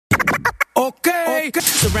Okay.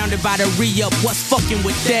 Surrounded by the re-up, what's fucking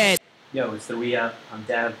with that? Yo, it's the re-up. I'm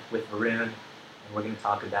Dev with Varun, and we're going to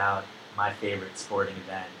talk about my favorite sporting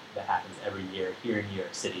event that happens every year here in New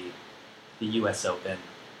York City, the U.S. Open,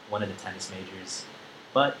 one of the tennis majors,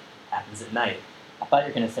 but happens at night. I thought you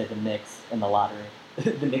were going to say the Knicks in the lottery.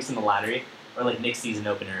 The Knicks in the lottery, or like Knicks season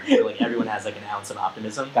opener, where like everyone has like an ounce of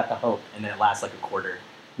optimism, Got the hope. and then it lasts like a quarter.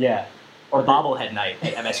 Yeah. Or bobblehead night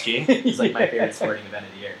at MSG is like my favorite sporting event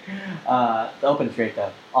of the year. The Open's great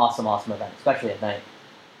though. Awesome event, especially at night.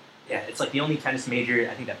 Yeah, it's like the only tennis major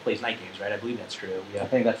I think that plays night games, right? I believe that's true. I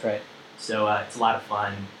think that's right. So it's a lot of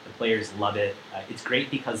fun. The players love it. It's great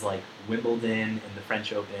because like Wimbledon and the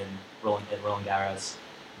French Open, at Roland Garros,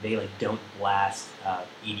 they like don't blast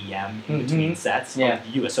EDM in between sets. Yeah. Like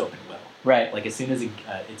the U.S. Open will. Right. Like as soon as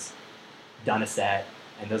it's done a set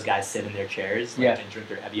and those guys sit in their chairs and drink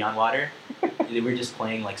their Evian water, we're just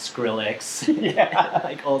playing like Skrillex,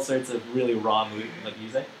 like all sorts of really raw like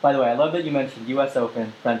music. By the way, I love that you mentioned U.S.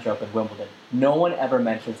 Open, French Open, Wimbledon. No one ever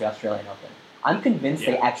mentions the Australian Open. I'm convinced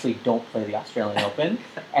they actually don't play the Australian Open,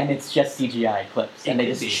 and it's just CGI clips, and they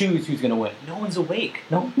just choose who's going to win. No one's awake.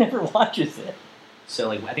 No one ever watches it. So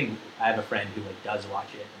like I think I have a friend who like does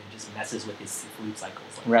watch it, and it just messes with his sleep cycles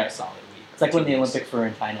like for a solid week. It's like when the Olympics were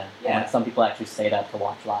in China. Yeah. And some people actually stayed up to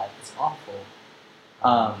watch live. It's awful.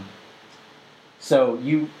 So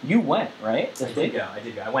you went, right? I did go.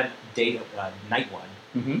 I went night one.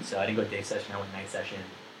 Mm-hmm. So I didn't go day session. I went night session.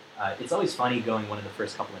 It's always funny going one of the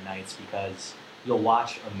first couple of nights because you'll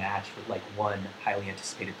watch a match with like one highly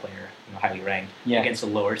anticipated player, highly ranked, against a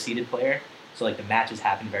lower seeded player. So like the matches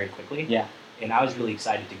happen very quickly. Yeah. And I was really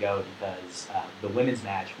excited to go because the women's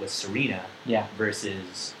match was Serena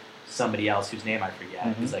versus somebody else whose name I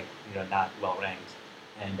forget. Who's like not well ranked,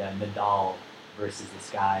 and Nadal versus this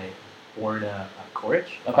guy Borna Koric.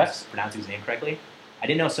 If I'm pronouncing his name correctly. I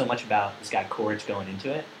didn't know so much about this guy Koric going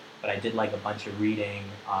into it, but I did like a bunch of reading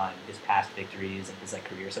on his past victories and his like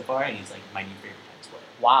career so far, and he's like my new favorite tennis player.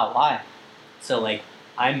 Wow, why? So like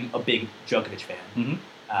I'm a big Djokovic fan. Mm-hmm.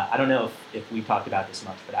 I don't know if we've talked about this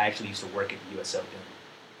much, but I actually used to work at the U.S. Open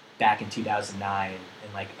back in 2009,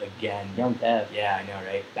 and like again. Young Dev. Yeah, I know,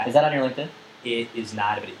 right? Is that on your LinkedIn? It is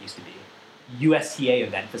not, but it used to be. USTA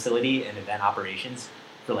event facility and event operations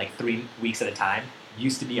for like 3 weeks at a time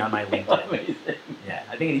used to be on my LinkedIn. Amazing. Yeah,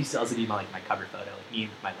 I think it used to also be my cover photo, like me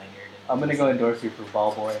with my lanyard. I'm gonna go endorse you for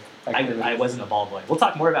ball boy. I wasn't a ball boy. We'll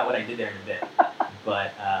talk more about what I did there in a bit.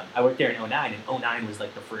 But I worked there in 2009, and 2009 was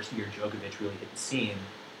like the first year Djokovic really hit the scene,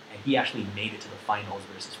 and he actually made it to the finals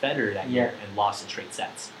versus Federer that year and lost in straight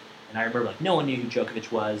sets. And I remember like no one knew who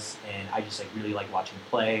Djokovic was, and I just like really liked watching him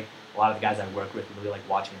play. A lot of the guys I worked with really liked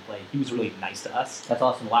watching him play. He was really nice to us. That's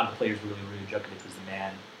awesome. A lot of the players really knew Djokovic was the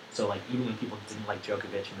man. So like even when people didn't like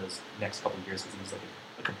Djokovic in those next couple of years because he was like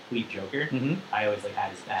a complete joker, I always like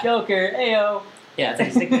had his back. Joker, ayo. Yeah, it's like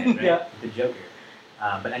his nickname, right? Yeah. The Joker.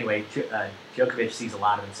 But anyway, Djokovic sees a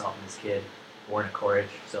lot of himself in this kid, Borna Koric.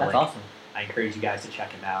 So that's awesome. I encourage you guys to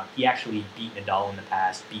check him out. He actually beat Nadal in the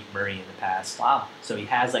past, beat Murray in the past. Wow. So he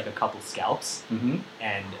has like a couple scalps. Mm-hmm.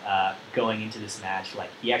 And going into this match, like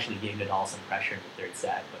he actually gave Nadal some pressure in the third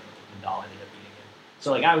set, but Nadal ended up beating him.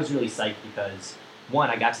 So like I was really psyched because one,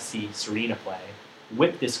 I got to see Serena play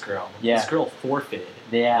with this girl. Yeah. This girl forfeited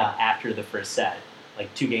after the first set,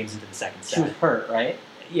 like 2 games into the second set. She was hurt, right?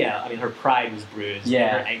 Yeah, I mean her pride was bruised.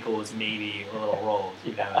 Yeah. Her ankle was maybe a little rolled.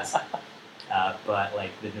 Who knows? But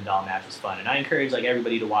like the Nadal match was fun, and I encourage like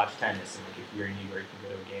everybody to watch tennis. And like if you're in New York, you can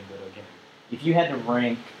go to a game. If you had to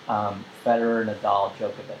rank Federer, Nadal,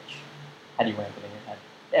 Djokovic, how do you rank them in your head?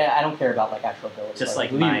 Yeah, I don't care about like actual ability. Just like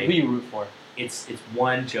who you root for? It's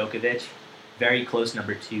 1 Djokovic, very close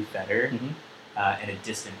number 2 Federer, and a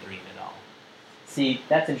distant 3 Nadal. See,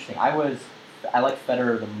 that's interesting. I like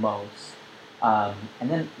Federer the most, and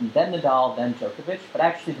then Nadal, then Djokovic. But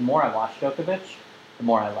actually, the more I watch Djokovic, the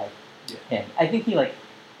more I like him. I think he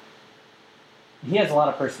has a lot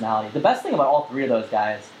of personality. The best thing about all 3 of those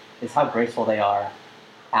guys is how graceful they are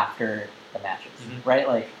after the matches, right?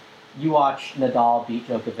 Like you watch Nadal beat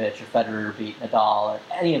Djokovic or Federer beat Nadal or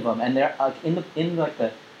any of them, and they're like in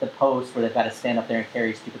the post where they've got to stand up there and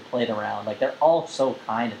carry stupid plate around. Like they're all so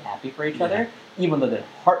kind and happy for each other, even though they're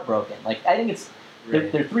heartbroken. Like I think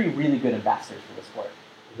they're 3 really good ambassadors for the sport.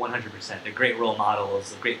 100%. They're great role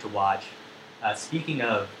models. They're great to watch. Speaking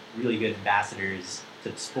of really good ambassadors to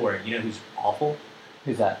the sport, you know who's awful?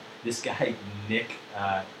 Who's that? This guy, Nick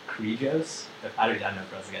Kyrgios. I don't know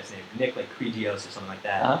if that's the guy's name. Nick Kyrgios or something like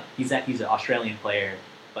that. He's an Australian player,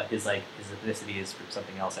 but his ethnicity is for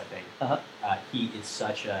something else, I think. He is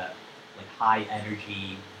such a high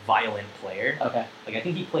energy, violent player. Okay. Like, I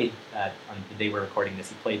think he played, on the day we're recording this,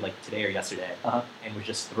 he played, like, today or yesterday, and was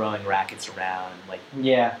just throwing rackets around, like,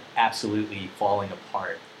 absolutely falling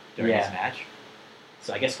apart during his match.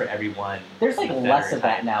 So I guess for everyone... There's, like, less of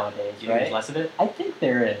that nowadays, right? There's less of it? I think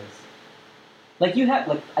there is. Like, you have,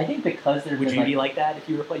 like, I think because there's... Would you be like that if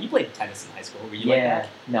you were playing? You played tennis in high school. Were you like that?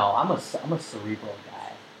 No, I'm a cerebral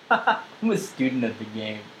guy. I'm a student of the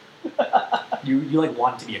game. You like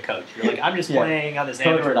want to be a coach. You're like, I'm just playing on this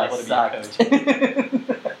amateur level to be a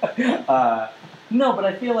coach. No, but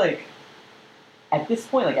I feel like at this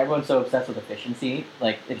point, like everyone's so obsessed with efficiency,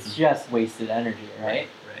 like it's just wasted energy, right?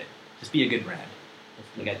 Right. Just be a good brand.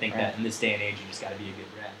 Like I think that in this day and age, you just got to be a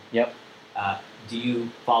good brand. Yep. Do you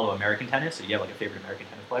follow American tennis, or do you have like a favorite American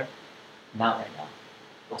tennis player? Not right now.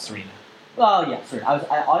 Well, Serena. Well, yeah, Serena.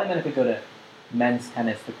 I automatically go to men's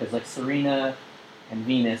tennis because like Serena and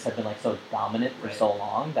Venus have been like so dominant for so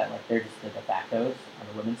long that like they're just the de factos on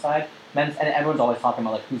the women's side. Men's, and everyone's always talking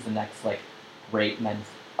about like who's the next like great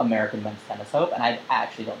American men's tennis hope, and I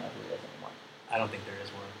actually don't know who it is anymore. I don't think there is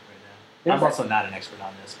one right now. I'm also not an expert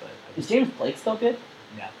on this, but is James Blake still good?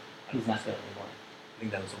 No, he's not good anymore. I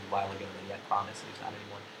think that was a while ago that he had promised, and he's not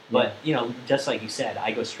anymore. But you know, just like you said,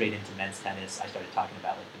 I go straight into men's tennis. I started talking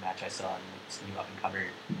about like the match I saw and like, this new up and comer.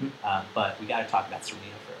 But we got to talk about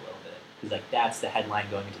Serena for a little bit because like that's the headline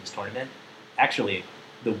going into this tournament. Actually,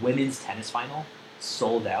 the women's tennis final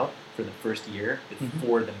sold out for the first year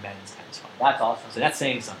before the men's tennis final. That's awesome. So that's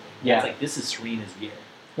saying something. Yeah, it's like this is Serena's year.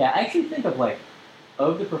 Yeah, I actually think of like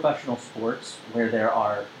of the professional sports where there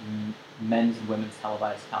are men's and women's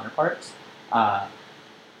televised counterparts.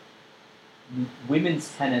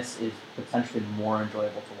 Women's tennis is potentially more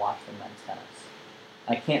enjoyable to watch than men's tennis.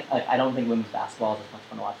 I don't think women's basketball is as much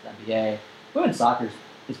fun to watch as the NBA. Women's soccer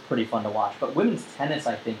is pretty fun to watch, but women's tennis,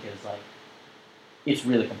 I think, is like, it's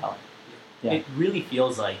really compelling. Yeah. It really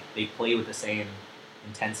feels like they play with the same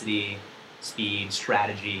intensity, speed,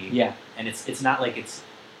 strategy. Yeah. And it's not like it's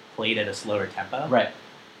played at a slower tempo. Right.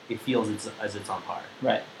 It feels as it's on par.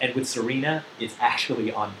 Right. And with Serena, it's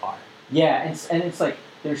actually on par. Yeah, and it's like,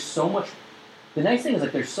 there's so much. The nice thing is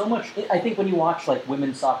like there's so much. I think when you watch like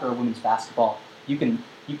women's soccer or women's basketball, you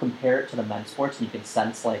compare it to the men's sports and you can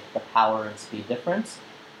sense like the power and speed difference,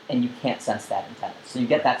 and you can't sense that in tennis. So you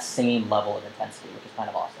get that same level of intensity, which is kind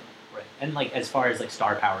of awesome. Right. And like as far as like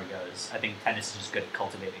star power goes, I think tennis is just good at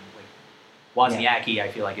cultivating. Like Wozniacki, I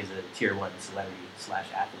feel like is a tier 1 celebrity /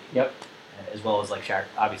 athlete. Yep. As well as like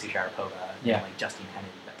obviously Sharapova and like Justine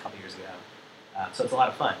Henin a couple years ago. So it's a lot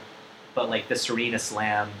of fun. But like the Serena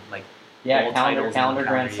Slam, like. Yeah, calendar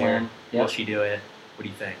Grand Slam. Yep. Will she do it? What do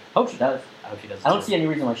you think? I hope she does. I hope she does. I don't see any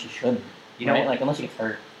reason why she shouldn't. You know, like unless she gets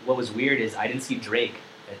hurt. What was weird is I didn't see Drake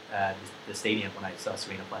at the stadium when I saw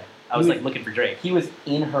Serena play. I was like looking for Drake. He was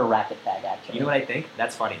in her racket bag, actually. You know what I think?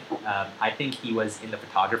 That's funny. I think he was in the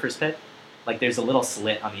photographer's pit. Like there's a little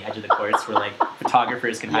slit on the edge of the courts where like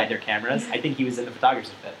photographers can hide their cameras. I think he was in the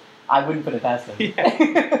photographer's pit. I wouldn't put it past him.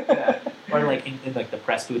 Yeah. Or like in like the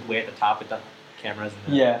press booth way at the top with the cameras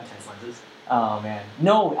and the intense lenses. Oh, man.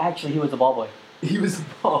 No, actually, he was a ball boy. He was a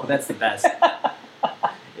ball. That's the best.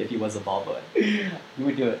 If he was a ball boy. He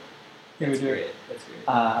would do it. That's great. That's great.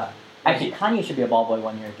 Actually, Kanye should be a ball boy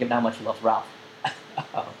one year, given how much he loves Ralph.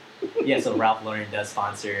 Yeah, so Ralph Lauren does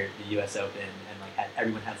sponsor the U.S. Open, and like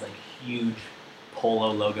everyone has like huge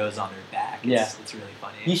polo logos on their back. It's really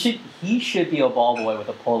funny. He should be a ball boy with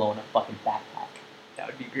a polo and a fucking backpack. That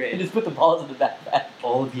would be great. And just put the balls in the backpack.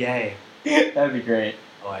 Oh, yay. That'd be great.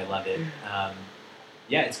 Oh, I love it.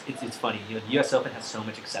 Yeah, it's funny. You know, the U.S. Open has so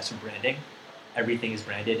much excessive branding. Everything is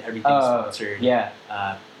branded. Everything's sponsored. Yeah.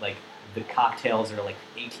 Like the cocktails are like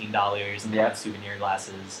 $18 and they have souvenir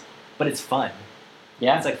glasses, but it's fun.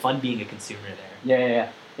 Yeah. It's like fun being a consumer there.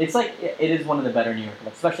 Yeah. It's like it is one of the better New York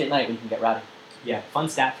events, especially at night when you can get rowdy. Yeah. Fun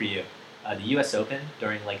stat for you: the U.S. Open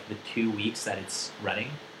during like the 2 weeks that it's running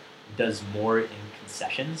does more in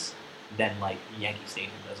concessions than like Yankee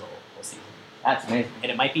Stadium does a whole season. That's amazing.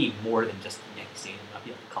 And it might be more than just Yankee Stadium. It might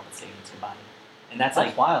be like a couple stadiums combined. And that's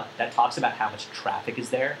like wild. That talks about how much traffic is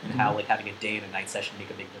there and how like having a day and a night session make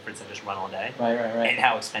a big difference and just run all day. Right. And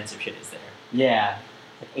how expensive shit is there. Yeah.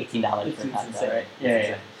 Like $18 for a cocktail, right?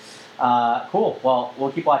 Yeah. Cool. Well,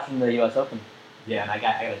 we'll keep watching the U.S. Open. Yeah, and I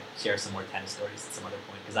gotta share some more tennis stories at some other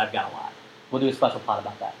point because I've got a lot. We'll do a special pod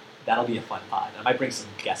about that. That'll be a fun pod. I might bring some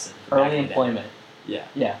guests in. Early employment. Yeah.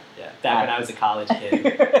 Yeah. Back when I was a college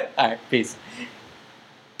kid. All right. Peace.